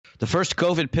The first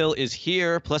COVID pill is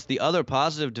here, plus the other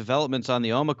positive developments on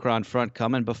the Omicron front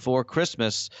coming before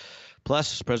Christmas.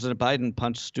 Plus, President Biden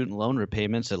punched student loan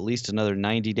repayments at least another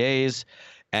 90 days.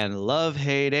 And Love,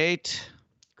 Hate, 8,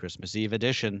 Christmas Eve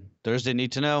edition. Thursday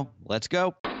Need to Know. Let's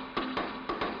go.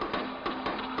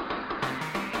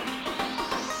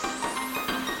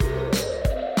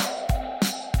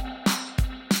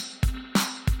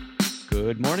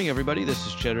 Good morning, everybody. This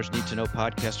is Cheddar's Need to Know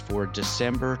podcast for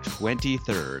December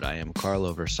 23rd. I am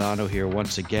Carlo Versano here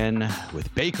once again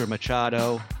with Baker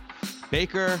Machado.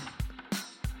 Baker,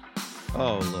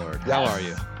 oh, Lord, how are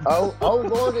you? Oh,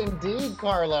 Lord, indeed,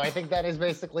 Carlo. I think that is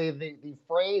basically the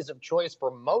phrase of choice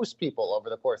for most people over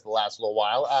the course of the last little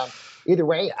while. Either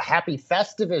way, happy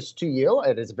Festivus to you.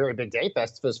 It is a very big day,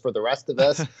 Festivus for the rest of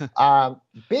us.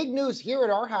 Big news here at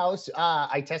our house.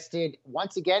 I tested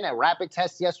once again a rapid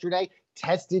test yesterday.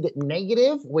 Tested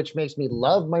negative, which makes me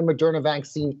love my Moderna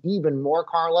vaccine even more,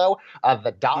 Carlo.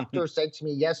 The doctor said to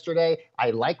me yesterday, I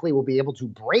likely will be able to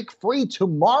break free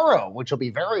tomorrow, which will be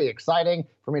very exciting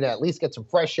for me to at least get some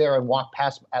fresh air and walk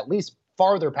past, at least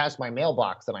farther past my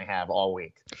mailbox than I have all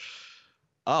week.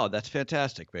 Oh, that's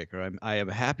fantastic, Baker. I am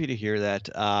happy to hear that.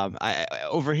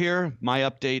 Over here, my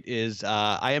update is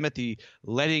I am at the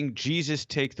letting Jesus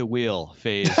take the wheel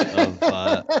phase of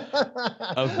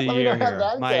the year here.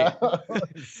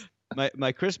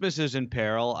 My Christmas is in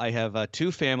peril. I have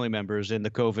two family members in the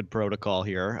COVID protocol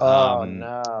here. Oh,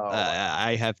 no.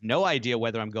 I have no idea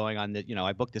whether I'm going on the,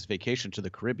 I booked this vacation to the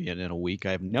Caribbean in a week.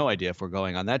 I have no idea if we're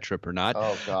going on that trip or not.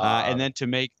 Oh, God. And then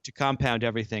to compound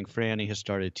everything, Franny has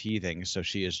started teething. So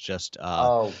she is just,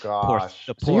 oh, gosh.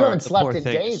 So you haven't slept in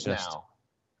days now.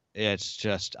 It's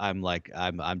just, I'm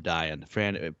dying.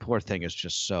 Poor thing is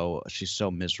just she's so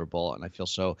miserable, and I feel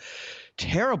so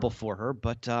terrible for her.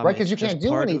 But right, because you can't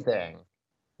do anything.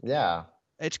 Yeah.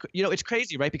 It's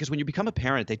crazy, right? Because when you become a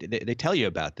parent, they tell you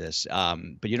about this,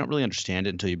 but you don't really understand it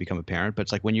until you become a parent. But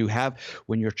it's like when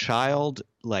your child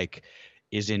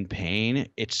is in pain,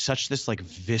 it's such this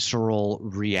visceral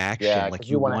reaction. Yeah, like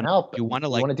you want to help. You want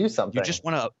to do something. You just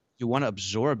want to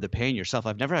absorb the pain yourself.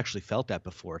 I've never actually felt that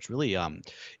before. It's really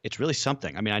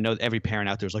something. I mean, I know every parent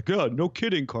out there is like, oh, no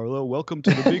kidding, Carlo, welcome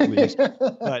to the big leagues.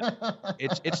 But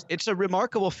it's a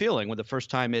remarkable feeling when the first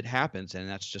time it happens, and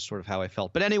that's just sort of how I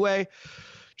felt. But anyway,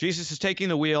 Jesus is taking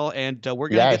the wheel, and we're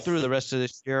going to get through the rest of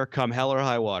this year, come hell or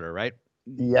high water, right?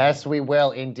 Yes, we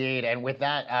will indeed. And with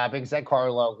that being said,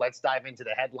 Carlo, let's dive into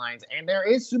the headlines. And there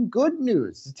is some good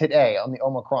news today on the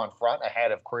Omicron front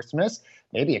ahead of Christmas.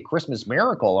 Maybe a Christmas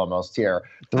miracle almost here.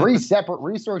 3 separate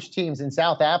research teams in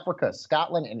South Africa,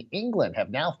 Scotland, and England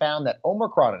have now found that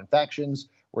Omicron infections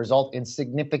result in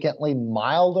significantly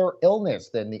milder illness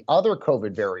than the other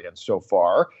COVID variants so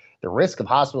far. The risk of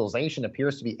hospitalization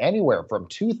appears to be anywhere from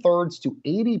 2/3 to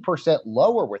 80%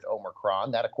 lower with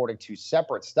Omicron, that according to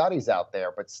separate studies out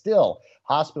there. But still,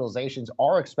 hospitalizations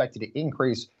are expected to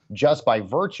increase just by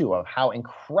virtue of how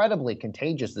incredibly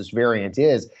contagious this variant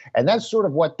is. And that's sort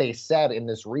of what they said in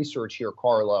this research here,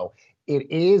 Carlo. It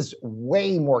is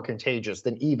way more contagious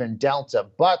than even Delta,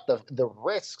 but the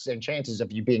risks and chances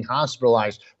of you being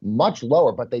hospitalized much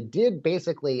lower. But they did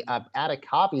basically add a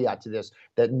caveat to this,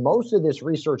 that most of this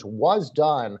research was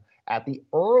done at the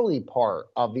early part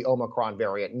of the Omicron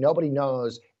variant. Nobody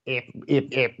knows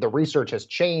if the research has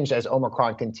changed as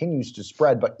Omicron continues to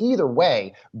spread. But either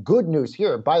way, good news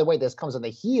here. By the way, this comes on the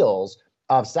heels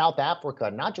of South Africa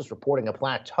not just reporting a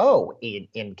plateau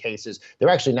in cases, they're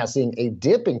actually now seeing a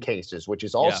dip in cases, which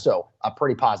is also a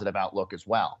pretty positive outlook as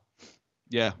well.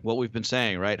 Yeah, what we've been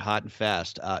saying, right? Hot and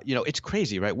fast. It's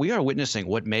crazy, right? We are witnessing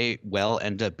what may well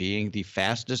end up being the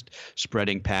fastest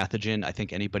spreading pathogen I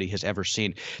think anybody has ever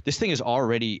seen. This thing is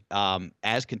already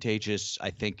as contagious, I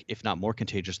think, if not more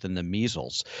contagious than the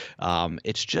measles.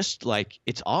 It's just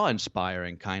it's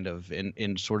awe-inspiring kind of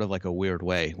in sort of like a weird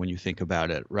way when you think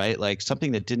about it, right? Like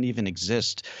something that didn't even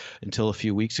exist until a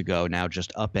few weeks ago, now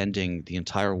just upending the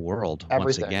entire world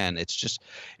once again.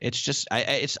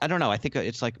 I don't know. I think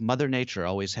it's like Mother Nature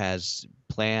always has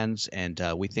plans, and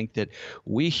we think that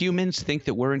we humans think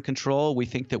that we're in control. We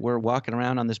think that we're walking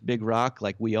around on this big rock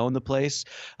like we own the place,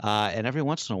 and every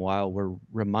once in a while we're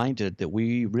reminded that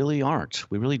we really aren't.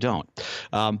 We really don't.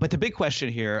 But the big question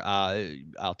here,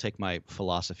 I'll take my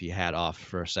philosophy hat off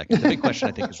for a second. The big question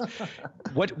I think is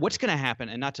what's going to happen,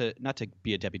 and not to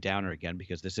be a Debbie Downer again,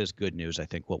 because this is good news. I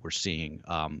think what we're seeing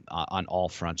on all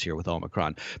fronts here with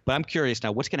Omicron. But I'm curious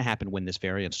now, what's going to happen when this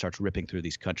variant starts ripping through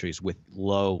these countries with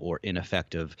low or ineffective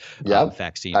effective Yep,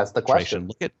 vaccine that's the penetration.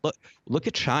 question. Look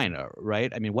at China,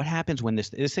 right? I mean, what happens when this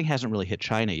thing hasn't really hit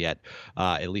China yet,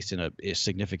 at least in a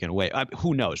significant way?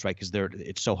 Who knows, right? Because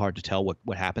it's so hard to tell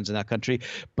what happens in that country.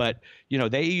 But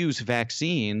they use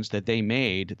vaccines that they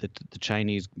made, that the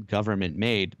Chinese government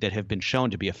made, that have been shown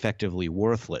to be effectively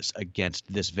worthless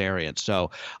against this variant.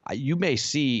 So you may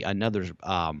see another,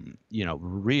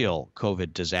 real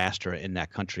COVID disaster in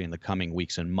that country in the coming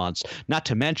weeks and months. Not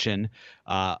to mention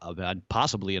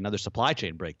possibly another supply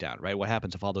chain breakdown, right? What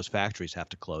happens if all those factories have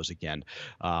to close again?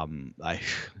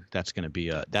 That's going to be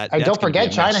And that's don't going to be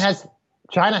forget, a mess.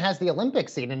 China has the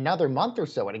Olympics in another month or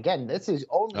so. And again, this is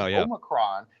only Oh yeah.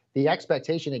 Omicron. The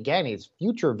expectation again is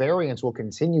future variants will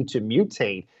continue to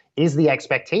mutate. Is the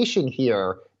expectation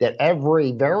here that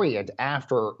every variant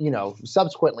after,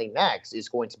 subsequently next is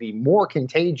going to be more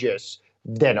contagious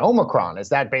than Omicron? Is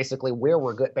that basically where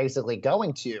we're basically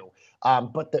going to?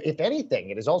 But if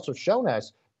anything, it has also shown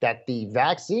us that the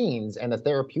vaccines and the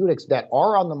therapeutics that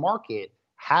are on the market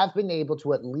have been able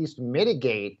to at least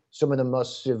mitigate some of the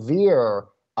most severe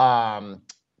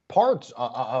parts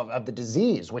of the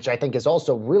disease, which I think is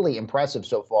also really impressive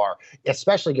so far,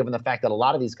 especially given the fact that a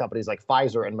lot of these companies like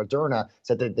Pfizer and Moderna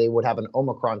said that they would have an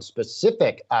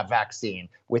Omicron-specific vaccine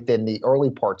within the early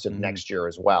parts of next year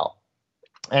as well.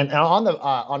 And on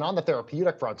the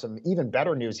therapeutic front, some even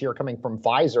better news here coming from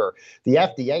Pfizer, the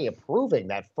FDA approving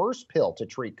that first pill to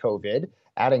treat COVID,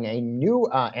 adding a new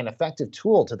and effective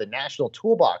tool to the national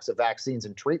toolbox of vaccines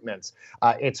and treatments.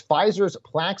 It's Pfizer's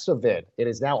Paxlovid. It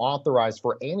is now authorized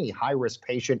for any high-risk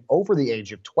patient over the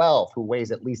age of 12 who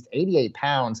weighs at least 88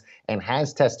 pounds and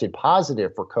has tested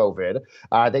positive for COVID.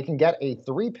 They can get a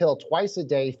 3-pill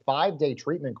twice-a-day, 5-day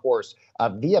treatment course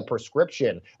via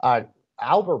prescription.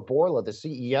 Albert Bourla, the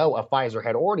CEO of Pfizer,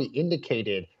 had already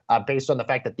indicated, based on the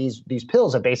fact that these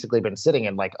pills have basically been sitting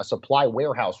in like a supply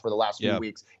warehouse for the last few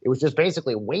weeks. It was just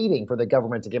basically waiting for the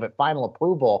government to give it final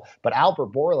approval. But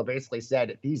Albert Bourla basically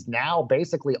said these now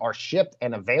basically are shipped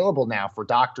and available now for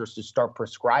doctors to start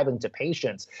prescribing to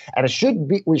patients. And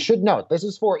we should note, this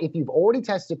is for if you've already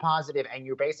tested positive and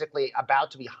you're basically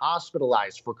about to be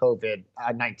hospitalized for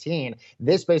COVID-19.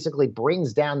 This basically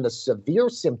brings down the severe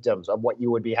symptoms of what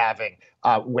you would be having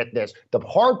with this. The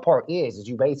hard part is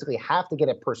you basically have to get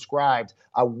it prescribed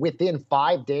within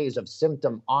 5 days of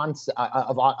onset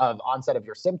of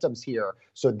your symptoms here.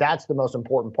 So that's the most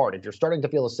important part. If you're starting to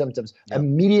feel the symptoms,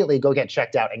 immediately go get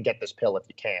checked out and get this pill if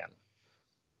you can.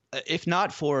 If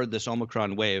not for this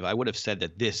Omicron wave, I would have said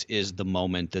that this is the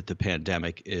moment that the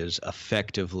pandemic is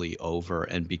effectively over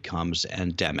and becomes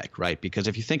endemic, right? Because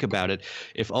if you think about it,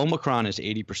 if Omicron is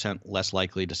 80% less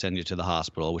likely to send you to the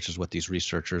hospital, which is what these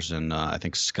researchers in, I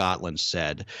think, Scotland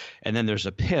said, and then there's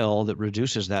a pill that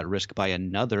reduces that risk by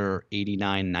another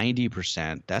 89,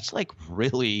 90%, that's like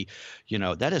really,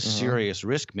 that is serious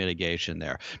risk mitigation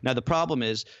there. Now, the problem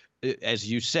is, as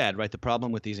you said, right, the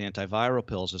problem with these antiviral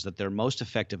pills is that they're most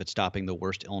effective at stopping the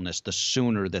worst illness the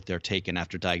sooner that they're taken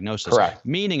after diagnosis. Correct.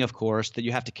 Meaning, of course, that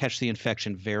you have to catch the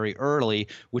infection very early,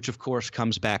 which of course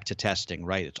comes back to testing,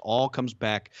 right? It all comes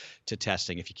back to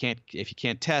testing. If you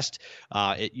can't test,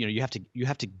 you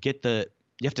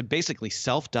have to basically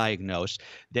self-diagnose,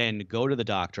 then go to the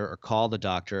doctor or call the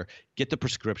doctor, get the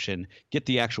prescription, get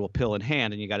the actual pill in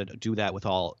hand, and you got to do that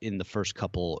in the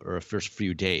first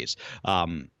few days.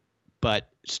 But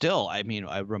still, I mean,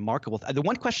 remarkable. The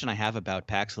one question I have about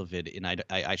Paxlovid, and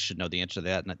I should know the answer to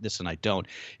that, and I don't,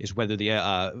 is whether the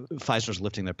Pfizer's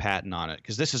lifting their patent on it,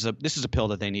 because this is a pill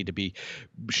that they need to be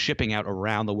shipping out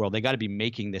around the world. They got to be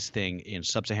making this thing in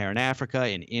sub-Saharan Africa,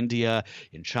 in India,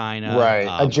 in China. Right,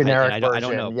 a generic version. I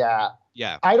don't know.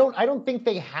 Yeah. I don't think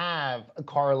they have,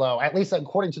 Carlo, at least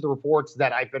according to the reports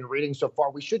that I've been reading so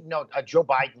far. We should note Joe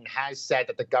Biden has said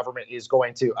that the government is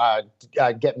going to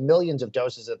get millions of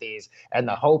doses of these. And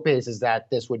the hope is that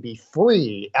this would be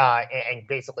free and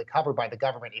basically covered by the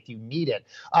government if you need it.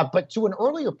 But to an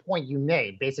earlier point you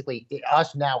made, basically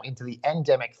us now into the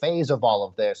endemic phase of all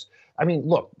of this. I mean,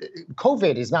 look,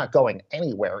 COVID is not going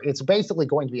anywhere. It's basically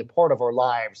going to be a part of our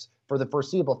lives for the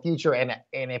foreseeable future. And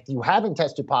if you haven't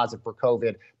tested positive for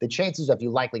COVID, the chances of you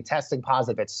likely testing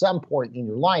positive at some point in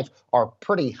your life are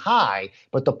pretty high.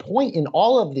 But the point in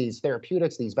all of these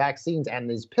therapeutics, these vaccines, and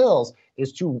these pills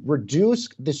is to reduce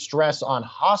the stress on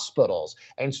hospitals.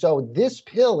 And so this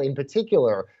pill in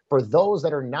particular, for those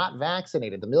that are not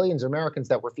vaccinated, the millions of Americans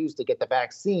that refuse to get the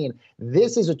vaccine,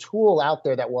 this is a tool out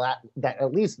there that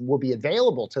at least will be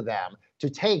available to them to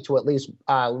take to at least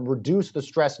reduce the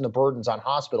stress and the burdens on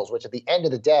hospitals, which at the end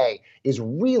of the day is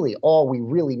really all we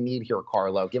really need here,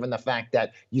 Carlo, given the fact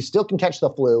that you still can catch the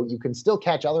flu, you can still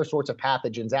catch other sorts of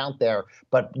pathogens out there,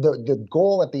 but the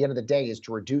goal at the end of the day is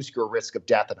to reduce your risk of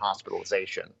death and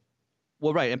hospitalization.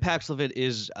 Well, right. And Paxlovid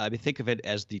is, I mean, think of it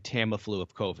as the Tamiflu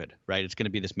of COVID, right? It's going to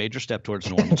be this major step towards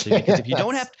normalcy because if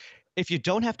you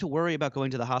don't have to worry about going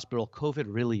to the hospital, COVID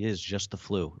really is just the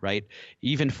flu, right?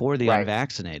 Even for the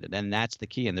unvaccinated. And that's the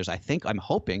key. And I'm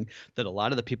hoping that a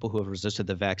lot of the people who have resisted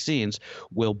the vaccines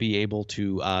will be able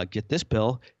to get this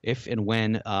pill if and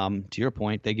when, to your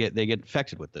point, they get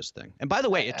infected with this thing. And by the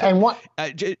way,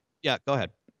 yeah, go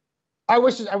ahead. I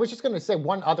was just going to say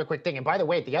one other quick thing. And by the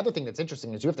way, the other thing that's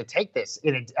interesting is you have to take this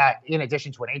in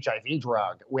addition to an HIV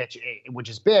drug, which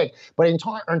is big. But in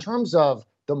terms of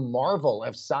the marvel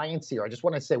of science here, I just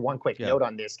want to say one quick note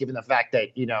on this, given the fact that,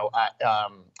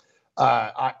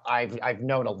 I've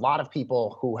known a lot of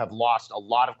people who have lost a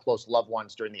lot of close loved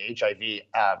ones during the HIV,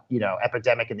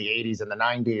 epidemic in the 80s and the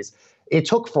 90s. It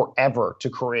took forever to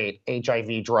create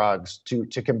HIV drugs to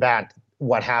combat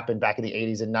what happened back in the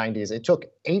 80s and 90s. It took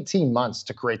 18 months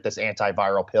to create this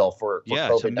antiviral pill for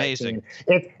COVID-19.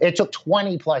 It took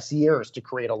 20 plus years to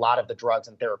create a lot of the drugs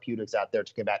and therapeutics out there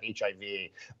to combat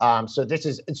HIV. So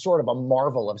it's sort of a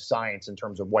marvel of science in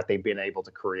terms of what they've been able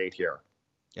to create here.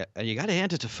 Yeah, and you got to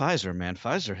hand it to Pfizer, man.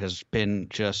 Pfizer has been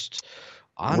just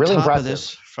on really top impressive. Of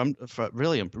this from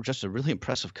really just a really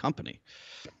impressive company.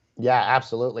 Yeah,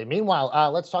 absolutely.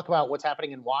 Meanwhile, let's talk about what's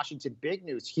happening in Washington. Big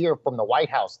news here from the White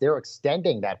House. They're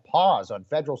extending that pause on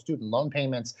federal student loan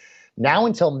payments now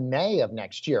until May of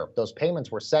next year. Those payments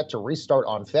were set to restart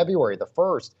on February the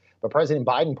 1st, but President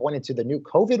Biden pointed to the new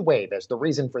COVID wave as the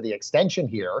reason for the extension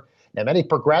here. Now, many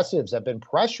progressives have been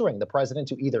pressuring the president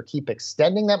to either keep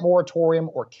extending that moratorium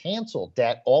or cancel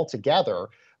debt altogether.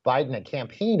 Biden had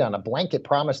campaigned on a blanket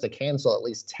promise to cancel at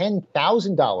least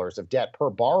 $10,000 of debt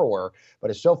per borrower, but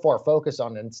has so far focused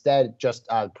on instead just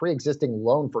pre-existing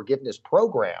loan forgiveness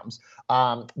programs.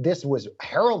 This was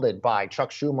heralded by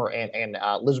Chuck Schumer and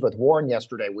Elizabeth Warren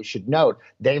yesterday. We should note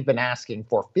they've been asking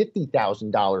for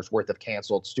 $50,000 worth of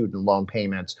canceled student loan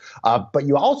payments. But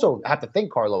you also have to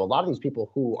think, Carlo, a lot of these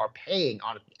people who are paying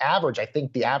on average, I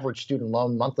think the average student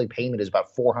loan monthly payment is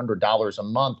about $400 a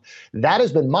month. That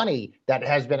has been money that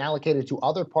has been allocated to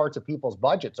other parts of people's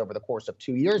budgets over the course of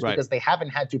 2 years because they haven't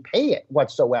had to pay it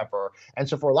whatsoever. And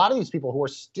so for a lot of these people who are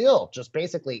still just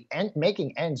basically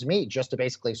making ends meet just to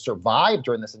basically survive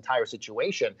during this entire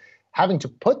situation, having to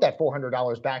put that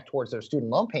 $400 back towards their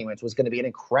student loan payments was going to be an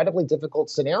incredibly difficult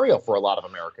scenario for a lot of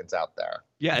Americans out there.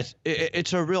 Yeah,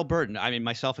 it's a real burden. I mean,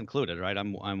 myself included, right?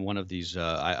 I'm one of these.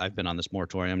 I've been on this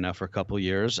moratorium now for a couple of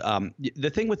years. The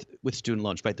thing with student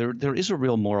loans, right? There is a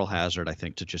real moral hazard, I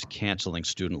think, to just canceling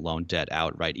student loan debt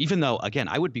outright. Even though, again,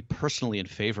 I would be personally in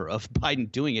favor of Biden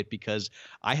doing it because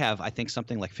I have, I think,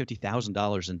 something like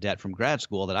 $50,000 in debt from grad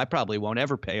school that I probably won't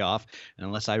ever pay off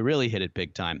unless I really hit it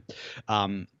big time.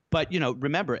 But,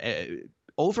 remember,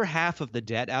 over half of the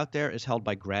debt out there is held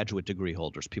by graduate degree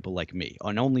holders, people like me,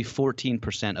 and only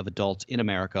 14% of adults in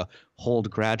America hold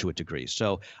graduate degrees.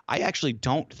 So I actually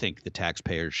don't think the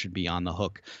taxpayers should be on the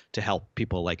hook to help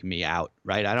people like me out,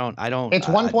 right? I don't. It's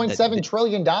 $1.7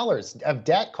 trillion of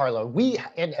debt, Carlo. We,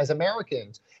 as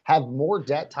Americans, have more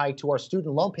debt tied to our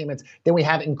student loan payments than we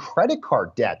have in credit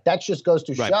card debt. That just goes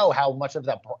to show how much of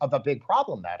a big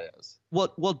problem that is.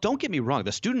 Well, don't get me wrong.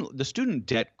 The student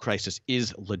debt crisis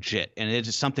is legit, and it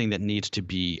is something that needs to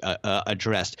be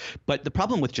addressed. But the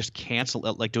problem with just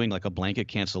doing like a blanket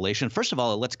cancellation, first of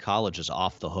all, it lets colleges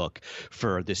off the hook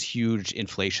for this huge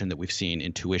inflation that we've seen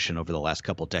in tuition over the last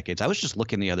couple of decades. I was just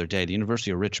looking the other day, the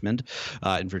University of Richmond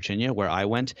in Virginia, where I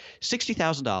went,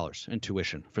 $60,000 in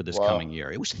tuition for this coming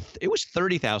year. It was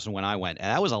 $30,000 when I went, and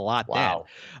that was a lot then.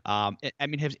 I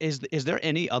mean, is there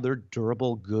any other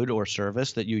durable good or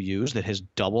service that you use that has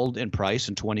doubled in price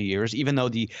in 20 years, even though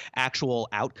the actual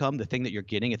outcome, the thing that you're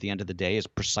getting at the end of the day, is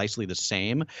precisely the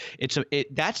same?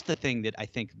 That's the thing that I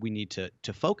think we need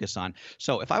to focus on.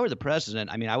 So if I were the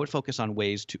president, I mean, I would focus on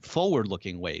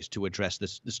forward-looking ways to address the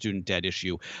student debt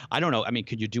issue. I don't know. I mean,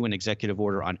 could you do an executive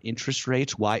order on interest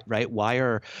rates? Why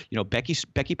are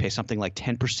Becky pays something like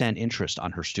 10% interest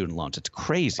on her student loans? It's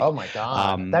crazy. Oh my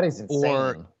God, that is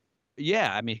insane.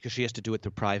 Yeah, I mean, because she has to do it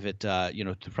through private,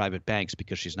 through private banks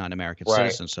because she's not an American Right.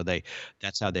 citizen. So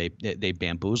that's how they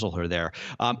bamboozle her there.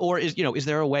 Or is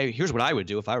there a way? Here's what I would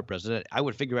do if I were president. I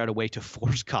would figure out a way to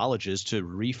force colleges to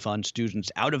refund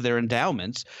students out of their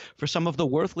endowments for some of the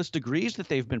worthless degrees that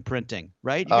they've been printing.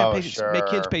 Right? You're Oh, gonna make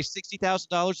kids sure. pay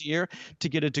 $60,000 a year to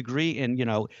get a degree in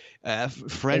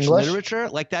French English? literature.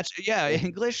 Like that's yeah, Yeah.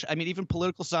 English. I mean, even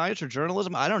political science or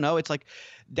journalism. I don't know. It's like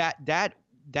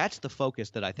that's the focus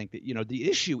that I think that the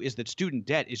issue is that student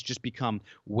debt is just become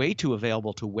way too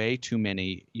available to way too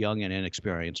many young and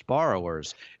inexperienced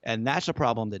borrowers, and that's a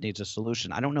problem that needs a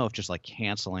solution. I don't know if just like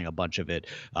canceling a bunch of it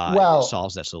Well,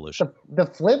 solves that solution, the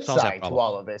flip solves that side to problem.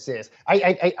 all of this is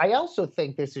I also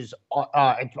think this is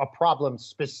a problem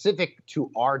specific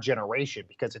to our generation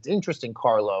because it's interesting,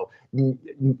 Carlo.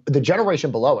 The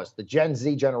generation below us, the Gen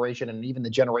Z generation, and even the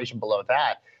generation below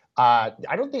that.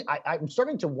 I don't think I'm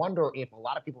starting to wonder if a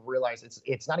lot of people realize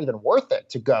it's not even worth it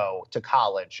to go to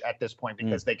college at this point Mm,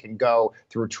 because they can go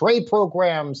through trade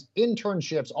programs,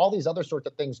 internships, all these other sorts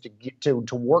of things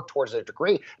to work towards a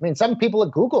degree. I mean, some people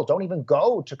at Google don't even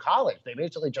go to college; they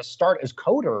basically just start as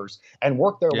coders and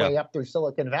work their yeah. way up through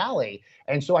Silicon Valley.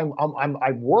 And so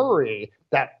I worry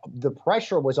that the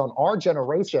pressure was on our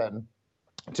generation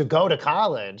to go to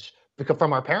college because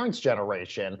from our parents'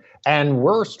 generation, and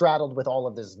we're straddled with all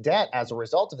of this debt as a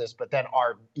result of this. But then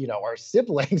our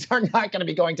siblings are not going to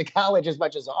be going to college as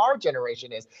much as our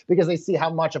generation is because they see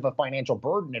how much of a financial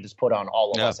burden it has put on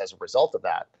all of Yeah. us as a result of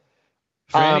that.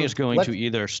 Franny is going to Let's.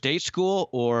 either state school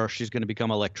or she's going to become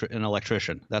an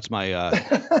electrician. That's my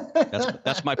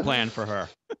plan for her.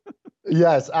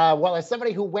 Yes. Well, as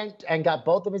somebody who went and got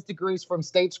both of his degrees from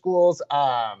state schools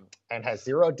and has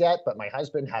zero debt, but my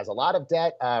husband has a lot of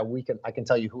debt, I can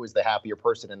tell you who is the happier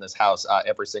person in this house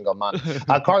every single month.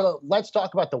 Carlo, let's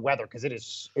talk about the weather because it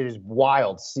is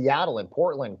wild. Seattle and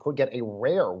Portland could get a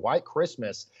rare white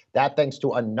Christmas. That thanks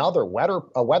to another weather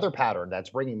pattern that's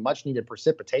bringing much needed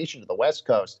precipitation to the West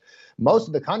Coast. Most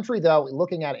of the country, though,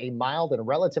 looking at a mild and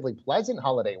relatively pleasant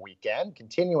holiday weekend,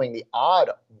 continuing the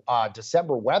odd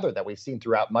December weather that we've seen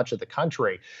throughout much of the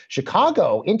country.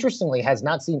 Chicago, interestingly, has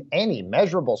not seen any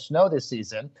measurable snow this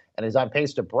season and is on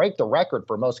pace to break the record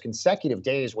for most consecutive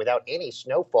days without any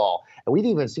snowfall. And we've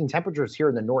even seen temperatures here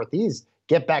in the Northeast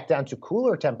get back down to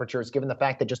cooler temperatures, given the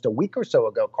fact that just a week or so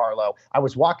ago, Carlo, I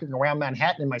was walking around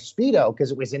Manhattan in my Speedo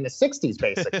because it was in the 60s,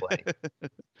 basically.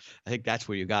 I think that's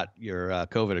where you got your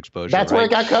COVID exposure, That's where I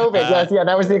right? got COVID. Yes, yeah,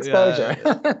 that was the exposure.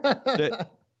 The,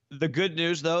 the good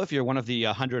news, though, if you're one of the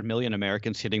 100 million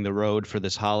Americans hitting the road for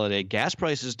this holiday, gas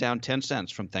prices down 10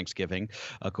 cents from Thanksgiving,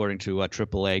 according to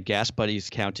AAA. Gas Buddies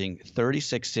counting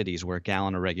 36 cities where a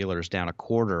gallon of regular is down a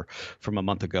quarter from a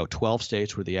month ago. 12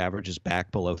 states where the average is back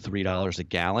below $3 a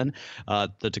gallon.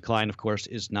 The decline, of course,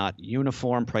 is not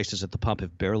uniform. Prices at the pump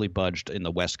have barely budged in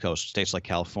the West Coast. States like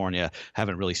California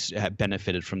haven't really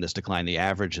benefited from this decline. The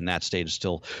average in that state is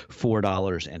still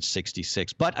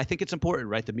 $4.66. But I think it's important,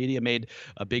 right? The media made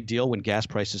a big deal when gas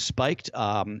prices spiked,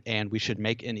 and we should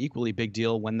make an equally big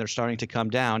deal when they're starting to come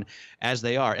down as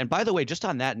they are. And by the way, just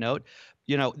on that note,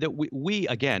 that we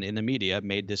again in the media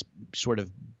made this sort of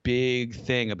big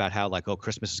thing about how like, oh,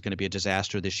 Christmas is going to be a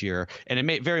disaster this year, and it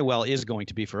may very well is going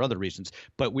to be for other reasons.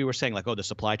 But we were saying like, oh, the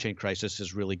supply chain crisis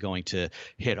is really going to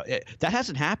hit. That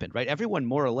hasn't happened, right? Everyone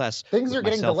more or less, Things are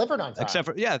getting delivered on time. except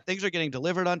for things are getting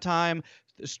delivered on time.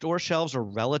 The store shelves are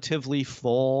relatively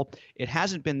full. It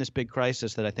hasn't been this big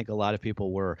crisis that I think a lot of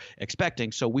people were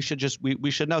expecting. So we should we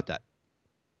should note that.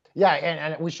 Yeah,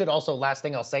 and we should also, last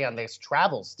thing I'll say on this,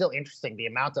 travel, still interesting. The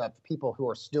amount of people who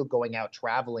are still going out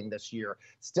traveling this year,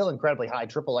 still incredibly high.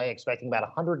 AAA expecting about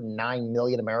 109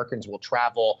 million Americans will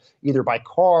travel either by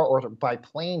car or by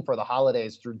plane for the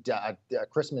holidays through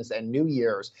Christmas and New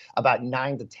Year's. About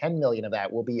 9 to 10 million of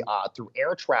that will be through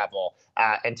air travel.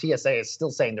 And TSA is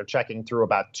still saying they're checking through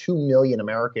about 2 million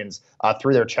Americans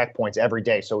through their checkpoints every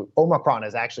day. So Omicron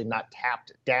has actually not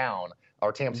tapped down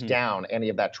or tamps down any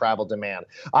of that travel demand.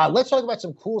 Let's talk about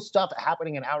some cool stuff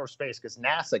happening in outer space because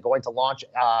NASA going to launch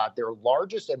their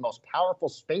largest and most powerful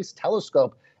space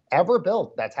telescope ever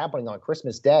built. That's happening on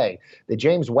Christmas Day. The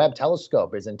James Webb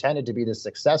Telescope is intended to be the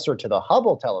successor to the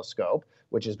Hubble telescope,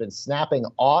 which has been snapping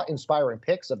awe-inspiring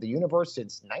pics of the universe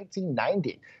since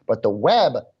 1990. But the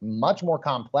Webb, much more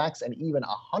complex and even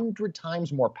 100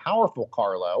 times more powerful,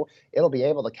 Carlo. It'll be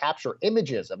able to capture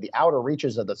images of the outer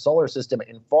reaches of the solar system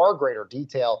in far greater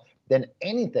detail than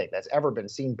anything that's ever been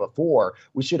seen before.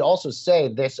 We should also say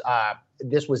this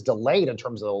was delayed in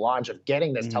terms of the launch of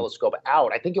getting this telescope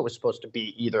out. I think it was supposed to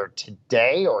be either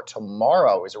today or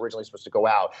tomorrow. It was originally supposed to go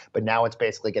out, but now it's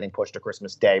basically getting pushed to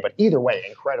Christmas Day. But either way,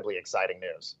 incredibly exciting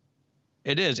news.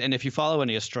 It is, and if you follow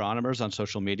any astronomers on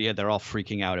social media, they're all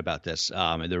freaking out about this.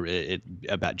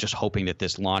 About just hoping that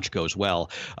this launch goes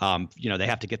well. They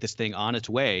have to get this thing on its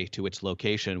way to its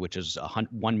location, which is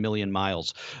 1 million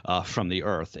miles from the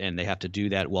Earth, and they have to do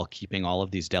that while keeping all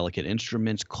of these delicate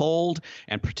instruments cold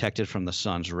and protected from the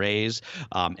sun's rays.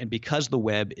 And because the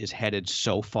Webb is headed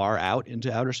so far out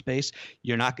into outer space,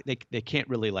 they can't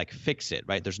really like fix it,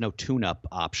 right? There's no tune-up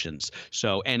options.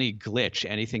 So any glitch,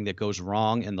 anything that goes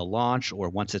wrong in the launch or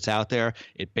once it's out there,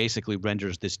 it basically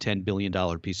renders this $10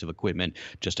 billion piece of equipment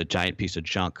just a giant piece of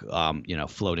junk,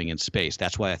 floating in space.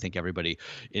 That's why I think everybody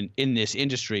in this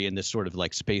industry, in this sort of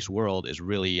like space world, is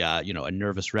really, a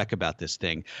nervous wreck about this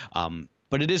thing.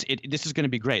 But this is going to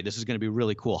be great. This is going to be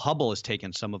really cool. Hubble has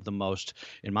taken some of the most,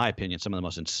 in my opinion, some of the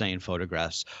most insane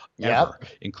photographs ever,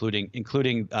 including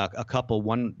a couple.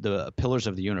 One, the Pillars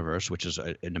of the Universe, which is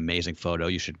an amazing photo.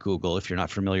 You should Google if you're not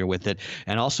familiar with it.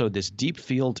 And also this deep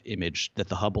field image that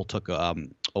the Hubble took a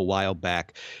while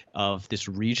back of this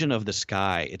region of the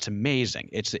sky. It's amazing.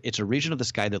 It's a region of the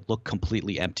sky that looked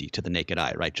completely empty to the naked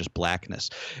eye, right? Just blackness.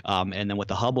 And then what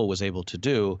the Hubble was able to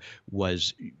do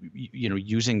was,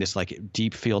 using this like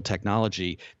deep field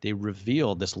technology, they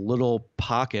revealed this little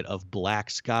pocket of black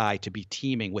sky to be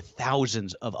teeming with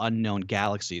thousands of unknown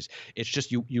galaxies. It's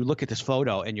just you look at this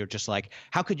photo and you're just like,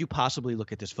 how could you possibly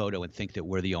look at this photo and think that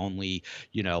we're the only,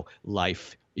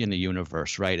 life in the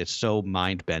universe, right? It's so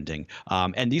mind-bending.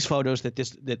 And these photos that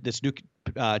this new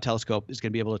telescope is going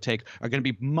to be able to take are going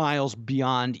to be miles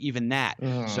beyond even that.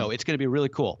 So it's going to be really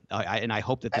cool. And I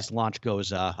hope that this launch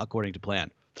goes according to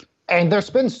plan. And there's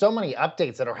been so many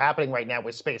updates that are happening right now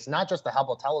with space, not just the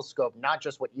Hubble telescope, not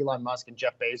just what Elon Musk and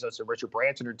Jeff Bezos and Richard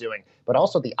Branson are doing, but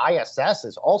also the ISS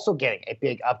is also getting a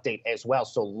big update as well.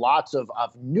 So lots of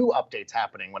new updates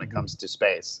happening when it comes to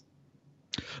space.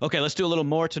 Okay, let's do a little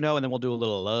more to know, and then we'll do a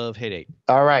little love, hate, hate.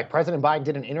 All right. President Biden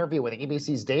did an interview with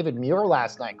ABC's David Muir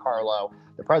last night, Carlo.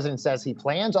 The president says he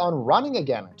plans on running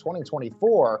again in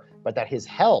 2024, but that his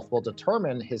health will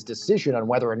determine his decision on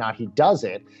whether or not he does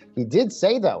it. He did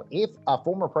say, though, if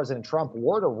former President Trump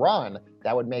were to run,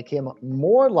 that would make him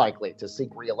more likely to seek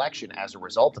re-election as a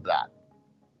result of that.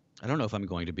 I don't know if I'm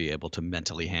going to be able to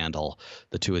mentally handle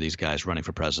the two of these guys running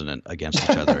for president against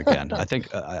each other again. I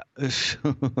think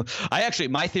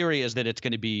my theory is that it's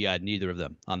going to be neither of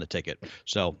them on the ticket.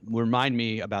 So remind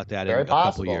me about that in a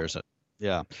couple years.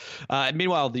 Yeah.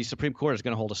 Meanwhile, the Supreme Court is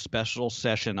going to hold a special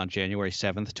session on January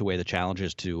 7th to weigh the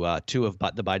challenges to two of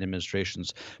the Biden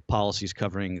administration's policies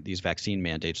covering these vaccine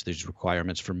mandates, these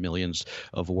requirements for millions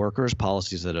of workers.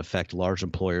 Policies that affect large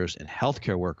employers and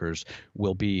healthcare workers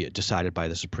will be decided by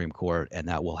the Supreme Court, and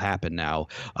that will happen now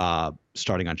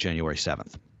starting on January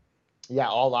 7th. Yeah,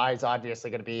 all eyes obviously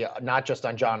going to be not just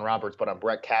on John Roberts, but on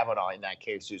Brett Kavanaugh in that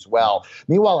case as well.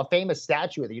 Meanwhile, a famous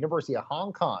statue at the University of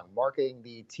Hong Kong marking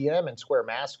the Tiananmen Square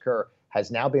massacre has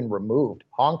now been removed.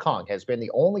 Hong Kong has been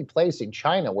the only place in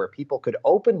China where people could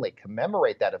openly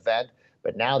commemorate that event.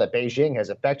 But now that Beijing has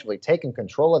effectively taken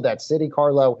control of that city,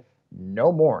 Carlo,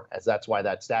 no more, as that's why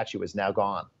that statue is now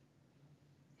gone.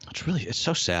 It's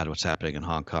so sad what's happening in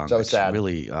Hong Kong. So sad.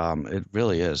 Really, it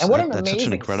really is. And what an that's amazing such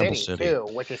an incredible city too,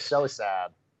 which is so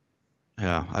sad.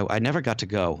 Yeah, I never got to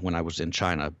go when I was in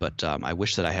China, but I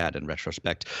wish that I had in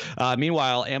retrospect.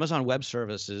 Meanwhile, Amazon Web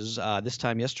Services, this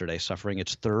time yesterday, suffering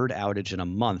its third outage in a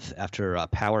month after a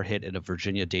power hit at a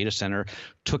Virginia data center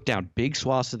took down big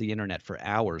swaths of the internet for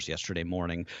hours yesterday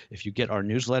morning. If you get our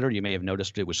newsletter, you may have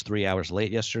noticed it was 3 hours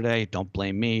late yesterday. Don't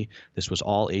blame me. This was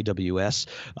all AWS.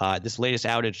 This latest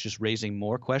outage just raising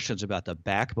more questions about the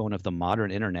backbone of the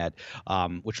modern internet,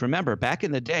 which, remember, back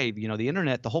in the day, the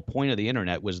internet, the whole point of the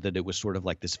internet was that it was sort of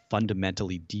like this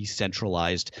fundamentally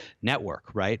decentralized network,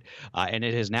 right? And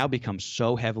it has now become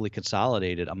so heavily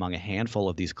consolidated among a handful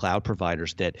of these cloud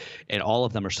providers and all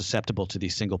of them are susceptible to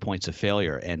these single points of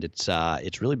failure. And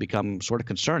it's really become sort of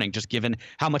concerning, just given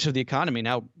how much of the economy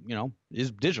now,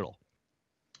 is digital.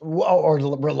 Or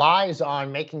relies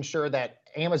on making sure that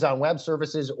Amazon Web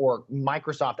Services or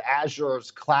Microsoft Azure's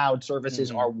cloud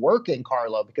services are working,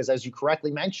 Carlo, because as you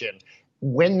correctly mentioned,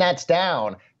 when that's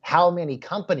down, how many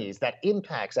companies that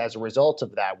impacts as a result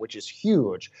of that, which is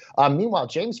huge. Meanwhile,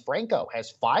 James Franco has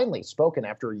finally spoken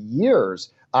after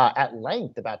years at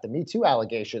length about the Me Too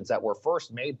allegations that were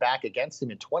first made back against him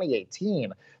in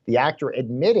 2018. The actor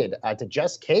admitted to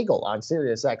Jess Cagle on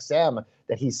SiriusXM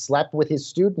that he slept with his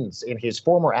students in his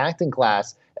former acting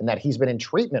class and that he's been in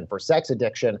treatment for sex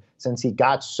addiction since he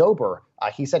got sober.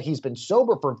 He said he's been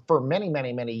sober for many,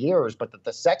 many, many years, but that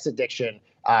the sex addiction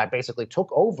basically took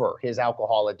over his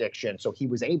alcohol addiction. So he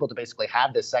was able to basically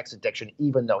have this sex addiction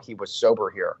even though he was sober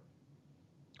here.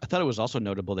 I thought it was also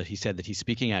notable that he said that he's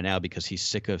speaking out now because he's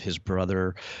sick of his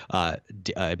brother. I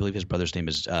believe his brother's name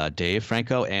is Dave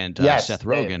Franco, and Yes, Seth Dave.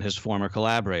 Rogen, his former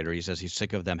collaborator. He says he's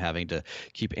sick of them having to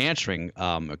keep answering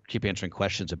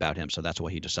questions about him. So that's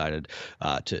why he decided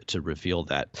to reveal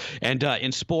that. And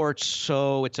in sports,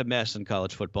 so it's a mess in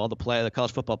college football. The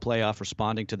college football playoff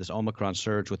responding to this Omicron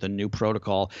surge with a new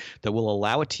protocol that will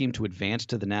allow a team to advance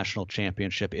to the national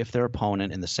championship if their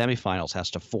opponent in the semifinals has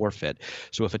to forfeit.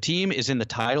 So if a team is in the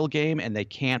title game and they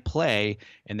can't play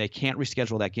and they can't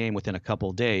reschedule that game within a couple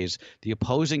of days, the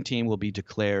opposing team will be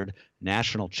declared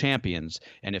national champions.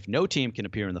 And if no team can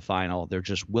appear in the final, there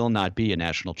just will not be a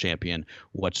national champion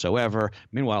whatsoever.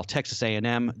 Meanwhile, Texas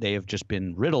A&M, they have just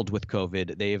been riddled with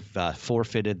COVID. They've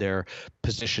forfeited their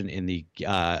position in the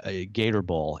Gator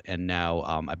Bowl, and now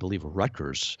I believe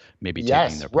Rutgers may be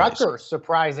taking their place. Yes, Rutgers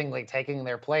surprisingly taking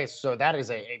their place. So that is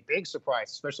a big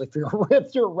surprise, especially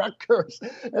if you're Rutgers.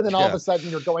 And then all of a sudden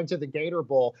you're going to the Gator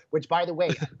Bowl, which, by the way,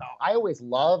 I always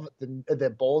love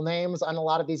the bowl names on a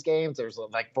lot of these games. There's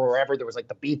like forever. There was like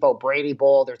the Beef O'Brady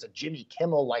Bowl. There's a Jimmy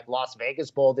Kimmel like Las Vegas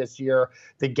Bowl this year.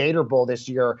 The Gator Bowl this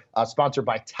year, sponsored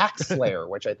by TaxSlayer,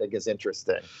 which I think is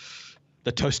interesting.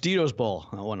 The Tostitos Bowl.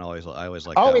 I always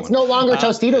like. Oh, that it's one. no longer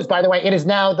Tostitos, by the way. It is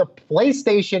now the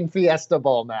PlayStation Fiesta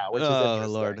Bowl now, which is interesting. Oh,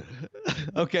 Lord.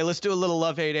 Okay, let's do a little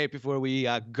Love 8-8 before we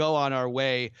go on our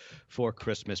way for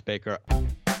Christmas, Baker.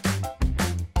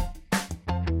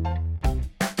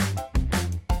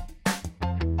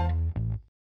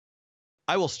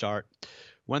 I will start.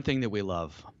 One thing that we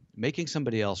love, making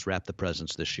somebody else wrap the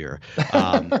presents this year,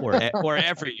 or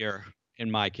every year in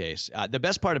my case. The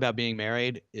best part about being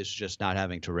married is just not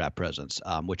having to wrap presents,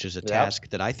 which is a task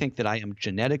that I think that I am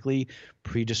genetically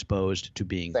predisposed to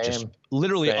being just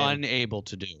literally unable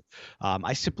to do.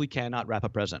 I simply cannot wrap a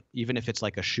present, even if it's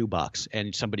like a shoebox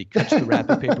and somebody cuts the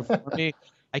wrapping paper for me.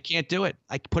 I can't do it.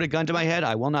 I put a gun to my head.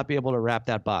 I will not be able to wrap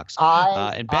that box.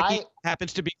 And Becky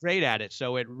happens to be great at it.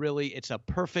 So it's a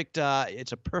perfect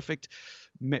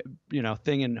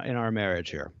thing in our marriage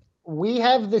here. We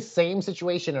have the same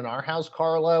situation in our house,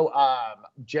 Carlo.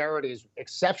 Jared is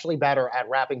exceptionally better at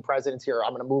wrapping presents here.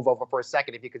 I'm going to move over for a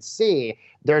second. If you could see,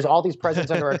 there's all these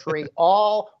presents under a tree,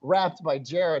 all wrapped by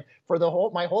Jared. For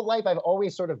my whole life, I've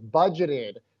always sort of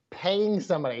budgeted paying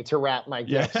somebody to wrap my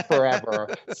gifts forever.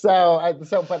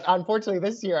 But unfortunately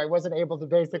this year I wasn't able to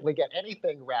basically get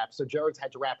anything wrapped. So Jared's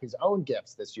had to wrap his own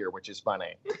gifts this year, which is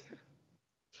funny.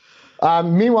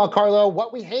 Meanwhile, Carlo,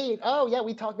 what we hate. Oh yeah,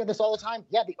 we talk about this all the time.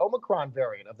 Yeah, the Omicron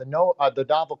variant of the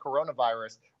novel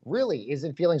coronavirus really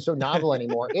isn't feeling so novel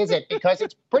anymore, is it? Because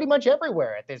it's pretty much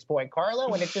everywhere at this point,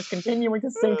 Carlo, and it's just continuing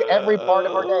to sink every part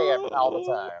of our day all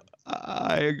the time.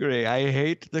 I agree. I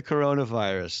hate the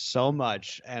coronavirus so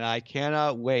much, and I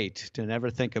cannot wait to never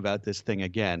think about this thing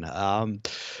again. And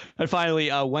finally,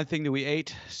 one thing that we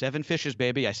ate, 7 fishes,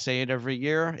 baby. I say it every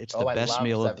year. It's the best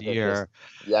meal of the year.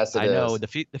 Yes, it is. I know.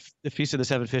 The Feast of the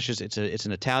 7 Fishes, it's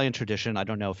an Italian tradition. I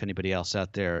don't know if anybody else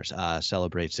out there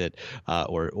celebrates it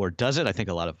or does it. I think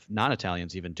a lot of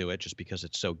non-Italians even do it just because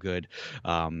it's so good.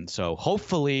 So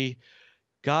hopefully,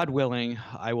 God willing,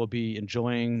 I will be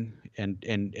enjoying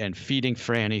and feeding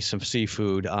Franny some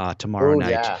seafood tomorrow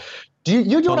night. Yeah.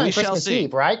 You do it on Christmas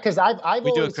Eve, right? Because I've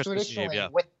always traditionally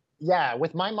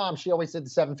with my mom, she always did the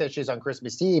 7 fishes on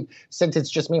Christmas Eve. Since it's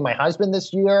just me and my husband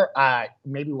this year,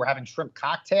 maybe we're having shrimp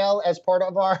cocktail as part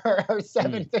of our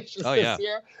 7 fishes this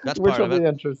year, which will be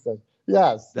interesting.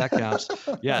 Yes, that counts.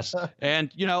 Yes,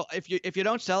 and if you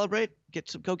don't celebrate,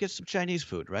 go get some Chinese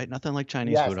food, right? Nothing like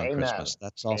Chinese food on Christmas.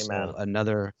 That's also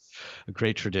another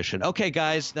great tradition. Okay,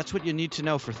 guys, that's what you need to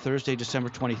know for Thursday, December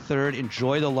 23rd.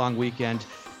 Enjoy the long weekend.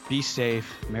 Be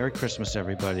safe. Merry Christmas,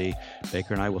 everybody.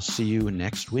 Baker and I will see you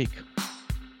next week.